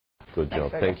Good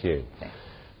job, thank you. Thanks.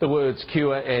 The words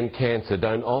cure and cancer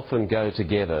don't often go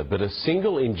together, but a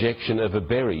single injection of a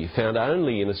berry found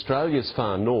only in Australia's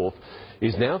far north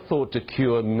is now thought to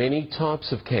cure many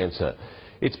types of cancer.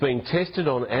 It's being tested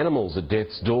on animals at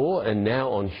death's door and now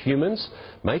on humans,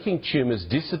 making tumours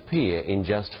disappear in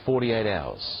just 48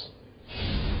 hours.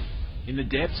 In the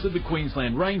depths of the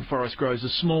Queensland rainforest grows a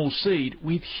small seed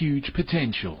with huge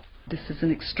potential. This is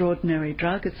an extraordinary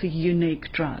drug, it's a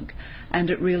unique drug, and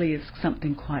it really is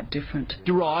something quite different.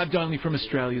 Derived only from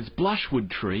Australia's blushwood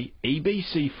tree,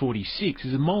 EBC46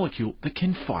 is a molecule that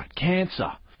can fight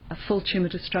cancer. A full tumour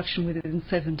destruction within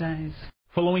 7 days.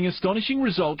 Following astonishing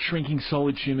results shrinking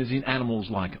solid tumours in animals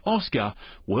like Oscar,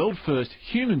 world-first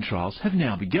human trials have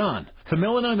now begun. For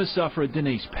melanoma sufferer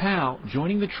Denise Powell,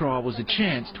 joining the trial was a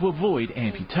chance to avoid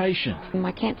amputation.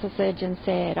 My cancer surgeon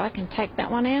said, I can take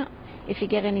that one out. If you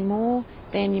get any more,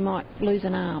 then you might lose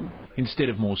an arm. Instead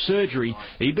of more surgery,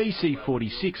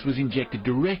 EBC46 was injected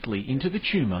directly into the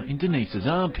tumour in Denise's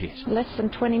armpit. Less than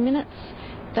 20 minutes,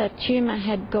 the tumour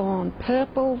had gone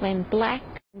purple, then black.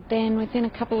 Then within a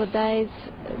couple of days,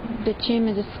 the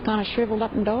tumour just kind of shriveled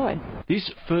up and died.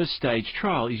 This first stage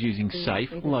trial is using safe,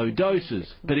 low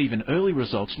doses, but even early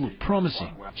results look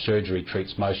promising. Surgery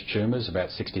treats most tumours, about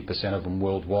 60% of them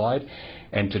worldwide,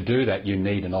 and to do that you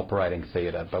need an operating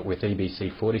theatre, but with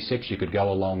EBC46 you could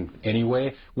go along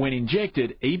anywhere. When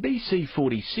injected,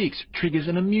 EBC46 triggers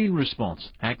an immune response,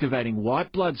 activating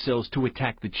white blood cells to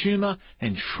attack the tumour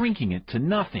and shrinking it to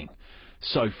nothing.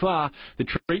 So far, the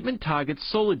treatment targets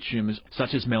solid tumours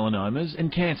such as melanomas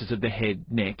and cancers of the head,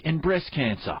 neck and breast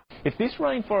cancer. If this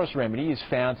rainforest remedy is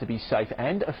found to be safe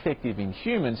and effective in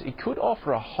humans, it could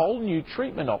offer a whole new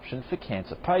treatment option for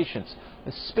cancer patients,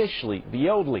 especially the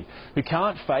elderly, who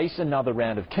can't face another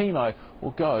round of chemo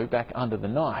or go back under the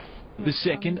knife. The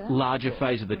second, larger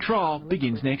phase of the trial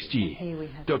begins next year.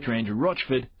 Dr. Andrew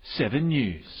Rochford, 7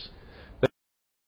 News.